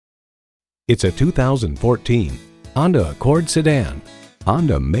It's a 2014 Honda Accord sedan.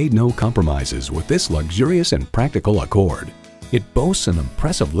 Honda made no compromises with this luxurious and practical Accord. It boasts an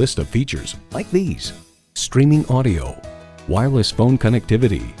impressive list of features like these: streaming audio, wireless phone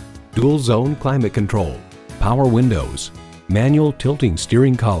connectivity, dual zone climate control, power windows, manual tilting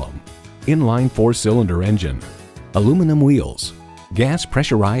steering column, inline 4-cylinder engine, aluminum wheels, gas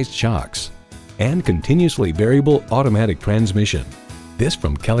pressurized shocks, and continuously variable automatic transmission. This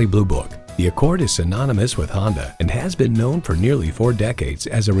from Kelley Blue Book. The Accord is synonymous with Honda and has been known for nearly 4 decades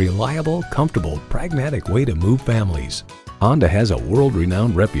as a reliable, comfortable, pragmatic way to move families. Honda has a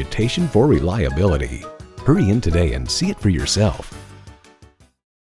world-renowned reputation for reliability. Hurry in today and see it for yourself.